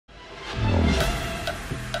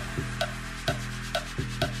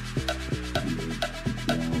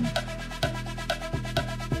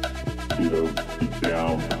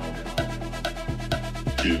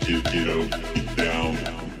Get down.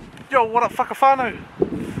 Yo, what up, whakawhānau?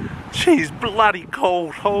 She's bloody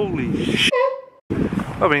cold, holy shit.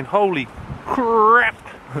 I mean, holy crap.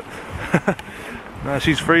 No,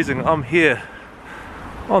 she's freezing. I'm here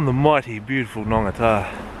on the mighty, beautiful Ngongotaha,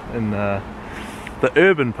 in the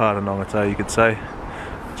urban part of Ngongotaha, you could say.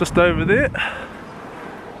 Just over there.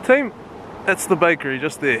 Team, that's the bakery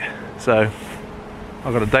just there. So,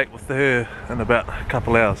 I've got a date with her in about a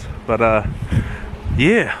couple hours. But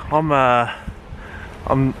yeah,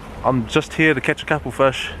 I'm just here to catch a couple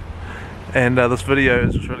fish, and this video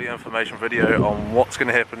is really an information video on what's going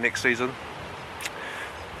to happen next season,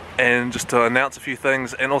 and just to announce a few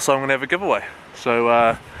things, and also I'm going to have a giveaway.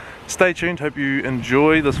 So stay tuned, hope you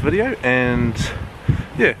enjoy this video, and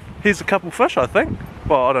yeah, here's a couple fish, I think.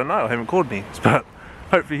 Well, I don't know, I haven't caught any, but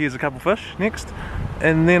hopefully here's a couple fish next,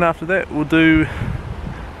 and then after that we'll do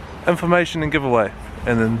information and giveaway,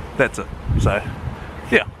 and then that's it. So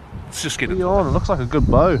yeah, let's just get it on. It looks like a good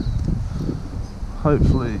bow.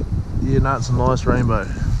 Hopefully, yeah, no, it's a nice rainbow.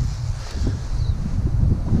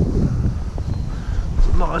 It's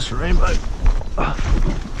a nice rainbow.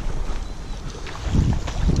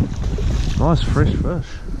 Nice fresh fish.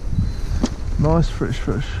 Nice fresh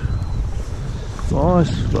fish.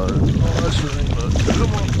 Nice bow. Nice rainbow.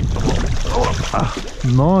 Come on, come on,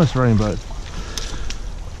 come on. Nice rainbow.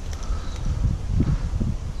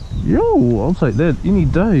 Yo, I'll take that any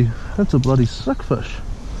day. That's a bloody sick fish.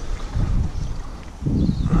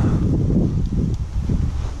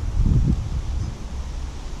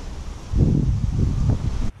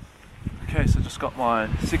 Okay, so just got my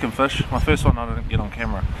second fish. My first one I didn't get on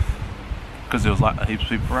camera because there was like a heap of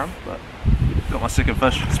people around, but got my second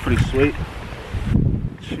fish. It's pretty sweet.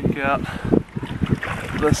 Check out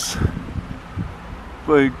this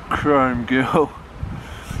big chrome girl.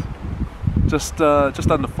 Just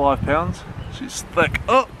under 5 pounds. She's thick.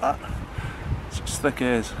 Oh, she's thick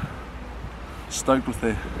as. Stoked with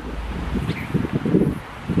her.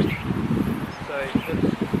 So it's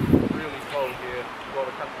really cold here. Got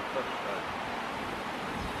a couple of fish though.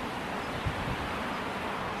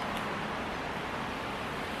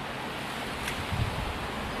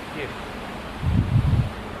 Yeah.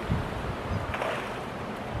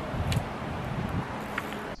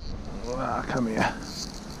 Ah, come here.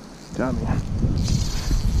 Come here.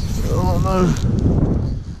 Oh no.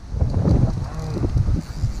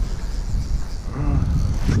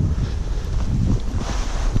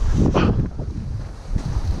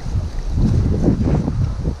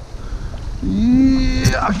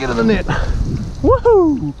 Yeah, I'll get in the net.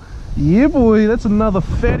 Woohoo! Yeah boy, that's another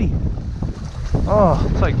fatty. Oh,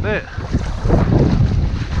 I'll take that.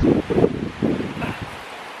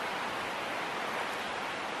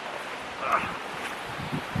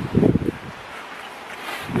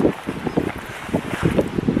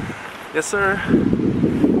 Yes sir.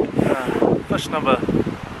 Fish number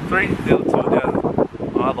 3, the other two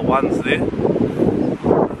are the ones there.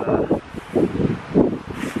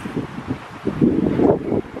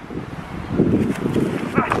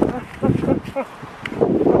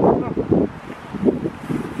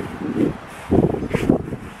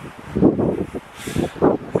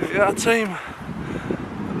 Yeah, team,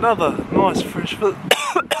 another nice fresh fish.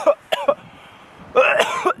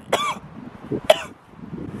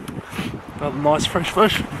 Another nice fresh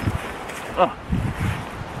fish. Oh.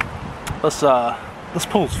 This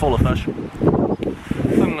pool's full of fish. I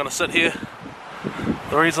think I'm gonna sit here.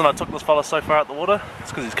 The reason I took this fella so far out the water is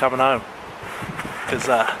because he's coming home. Because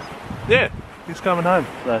yeah, he's coming home.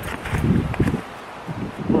 So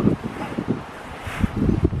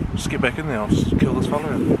just get back in there. I'll just kill this fella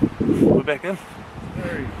and we're back in.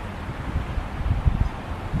 Very.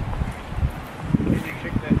 Can you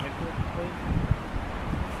check that network, please?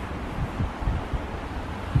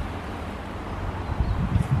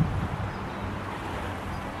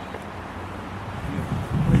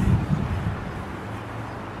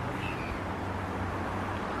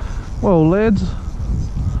 Well lads,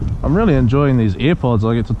 I'm really enjoying these AirPods.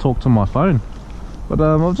 I get to talk to my phone. But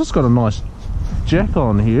I've just got a nice jack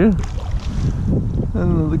on here.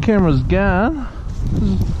 And the camera's gone.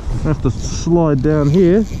 I have to slide down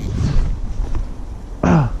here.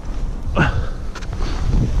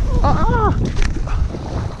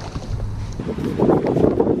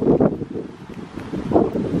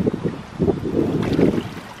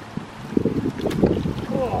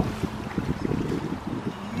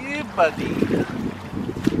 Buddy.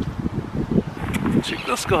 Check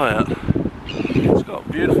this guy out. It's got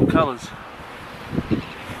beautiful colours.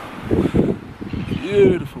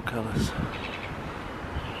 Beautiful colours.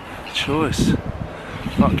 Choice.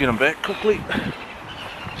 Might get him back quickly.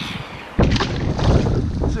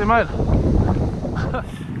 See you, mate.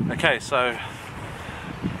 Okay, so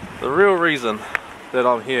the real reason that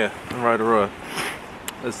I'm here in Rotorua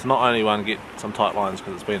is to not only one, get some tight lines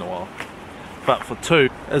because it's been a while, but for two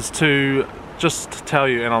is to just tell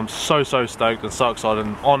you, and I'm so stoked and so excited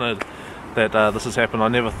and honoured that this has happened. I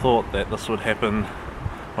never thought that this would happen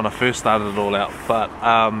when I first started it all out, but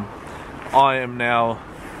I am now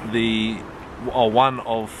the one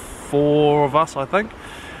of 4 of us, I think,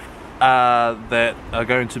 that are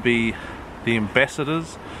going to be the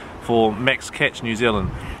ambassadors for Max Catch New Zealand.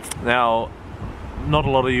 Now, not a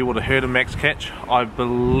lot of you would have heard of Max Catch. I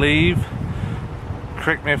believe,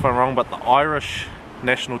 correct me if I'm wrong, but the Irish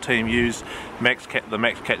national team use the Max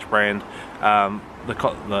Catch brand.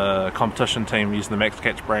 The competition team use the Max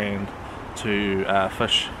Catch brand to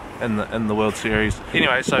fish in the World Series.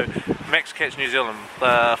 Anyway, so Max Catch New Zealand.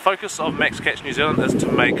 The focus of Max Catch New Zealand is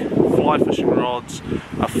to make fly fishing rods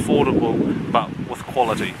affordable but with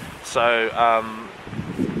quality. So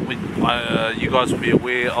you guys will be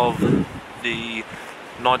aware of the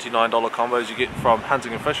 $99 combos you get from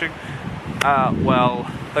hunting and fishing. Well,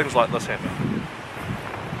 things like this happen.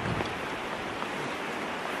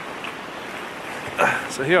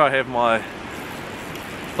 So here I have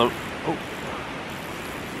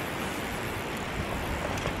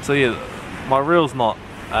so yeah, my reel's not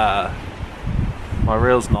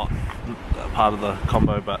part of the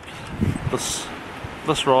combo, but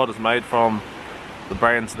this rod is made from the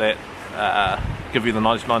brands that give you the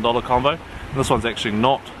 $99 combo. And this one's actually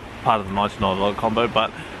not part of the $99 combo,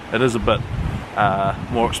 but it is a bit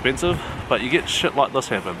more expensive. But you get shit like this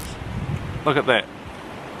happens. Look at that.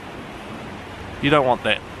 You don't want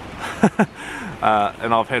that.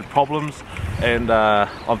 And I've had problems, and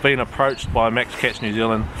I've been approached by Max Catch New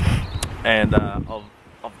Zealand, and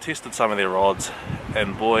I've tested some of their rods,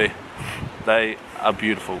 and boy, they are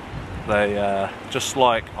beautiful. They just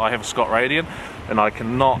like, I have a Scott Radian, and I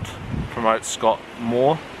cannot promote Scott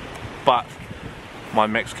more, but my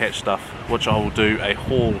Max Catch stuff, which I will do a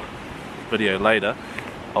haul video later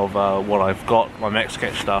of what I've got. My Max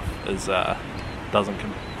Catch stuff is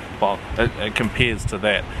it compares to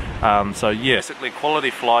that. So yeah, basically quality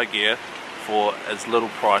fly gear for as little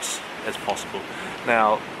price as possible.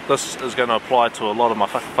 Now this is going to apply to a lot of my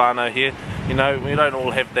whakawhānau here. You know, we don't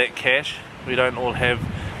all have that cash, we don't all have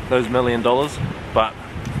those $1 million, but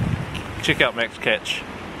check out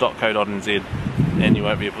maxcatch.co.nz and you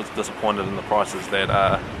won't be disappointed in the prices that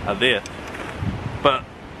are there. But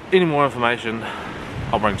any more information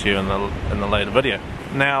I'll bring to you in the later video.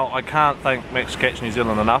 Now, I can't thank Max Catch New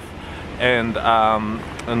Zealand enough, and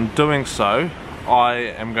in doing so I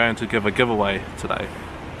am going to give a giveaway today,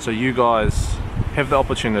 so you guys have the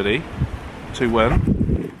opportunity to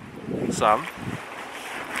win some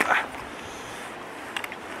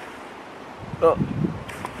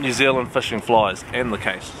New Zealand fishing flies and the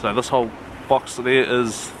case. So this whole box there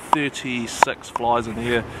is 36 flies in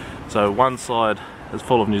here, so one side is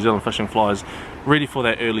full of New Zealand fishing flies ready for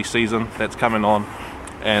that early season that's coming on,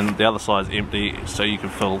 and the other side is empty, so you can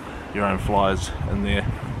fill your own flies in there,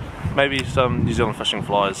 maybe some New Zealand fishing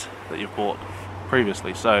flies that you've bought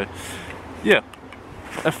previously. So yeah,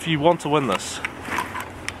 if you want to win this,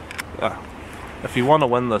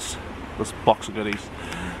 this box of goodies,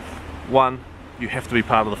 one, you have to be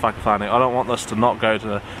part of the whakawhānau. I don't want this to not go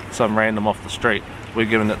to some random off the street. We're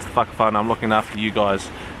giving it to the whakawhānau. I'm looking after you guys,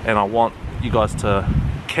 and I want you guys to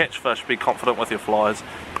catch fish, be confident with your flies,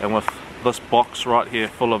 and with this box right here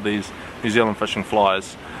full of these New Zealand fishing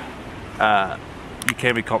flies, you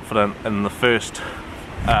can be confident in the first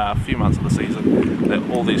few months of the season that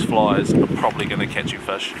all these flies are probably going to catch you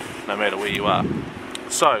fish no matter where you are.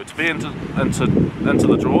 So to be into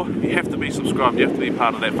the draw, you have to be subscribed, you have to be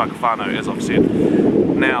part of that whakawhānau, as I've said.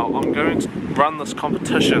 Now I'm going to run this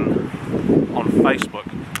competition on Facebook.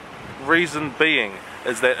 Reason being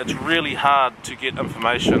is that it's really hard to get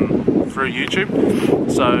information through YouTube.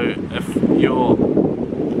 So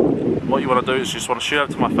what you want to do is just want to shoot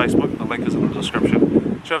over to my Facebook, the link is in the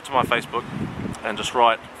description, shoot over to my Facebook and just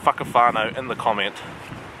write whakawhānau in the comment,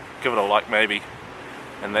 give it a like maybe,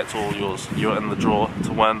 and that's all yours. You're in the draw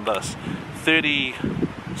to win this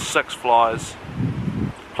 36 flies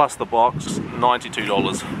plus the box,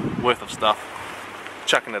 $92 worth of stuff,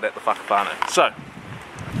 chucking it at the whakawhānau. So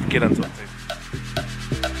get into it.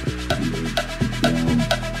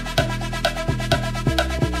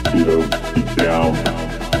 Get up, down.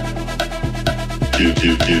 Get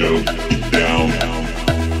up, down.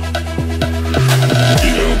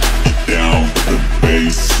 Get up, down. The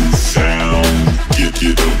bass and sound. Get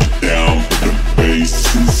up, down. The bass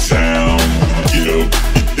and sound. Get up,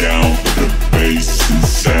 down. The bass and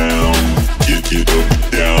sound. Get up,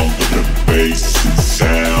 down.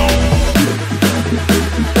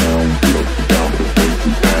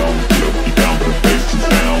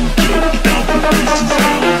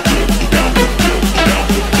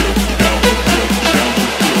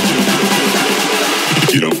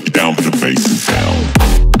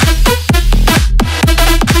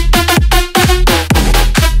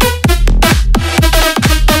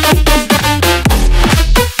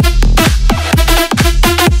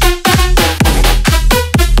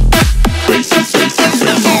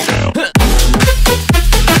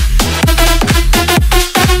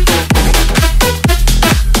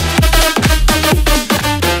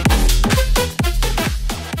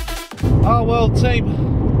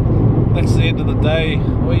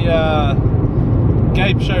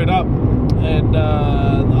 turned up, and the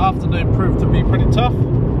afternoon proved to be pretty tough.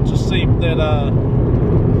 It just seemed that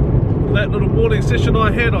that little morning session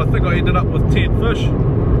I had, I think I ended up with 10 fish,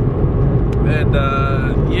 and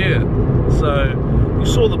yeah, so you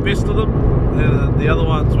saw the best of them, and the other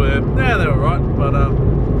ones were, yeah, they were right, but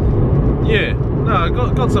yeah, no, I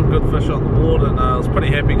got some good fish on the board, and I was pretty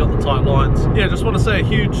happy, got the tight lines. Yeah, just want to say a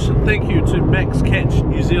huge thank you to Max Catch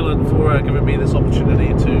New Zealand for giving me this opportunity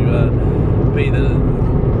to be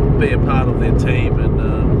a part of their team, and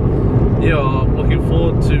yeah, I'm looking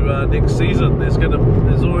forward to next season. There's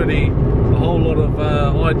already a whole lot of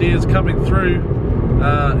ideas coming through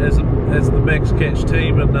as the Max Catch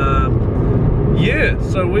team, and yeah,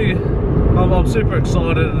 so I'm super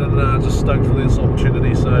excited and just stoked for this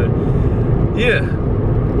opportunity. So yeah,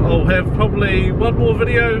 I'll have probably one more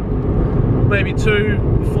video, maybe two,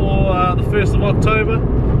 before the 1st of October,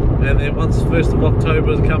 and then once the 1st of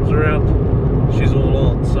October comes around, she's all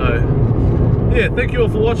on. So yeah, thank you all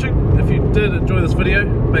for watching. If you did enjoy this video,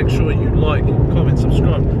 make sure you like, comment,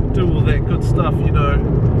 subscribe, do all that good stuff. You know,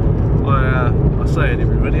 I say it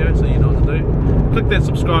every video, so you know what to do. Click that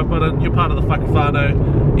subscribe button. You're part of the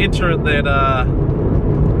whakawhānau. Enter in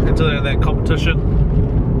that competition,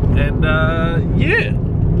 and yeah,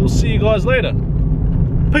 we'll see you guys later.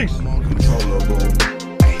 Peace.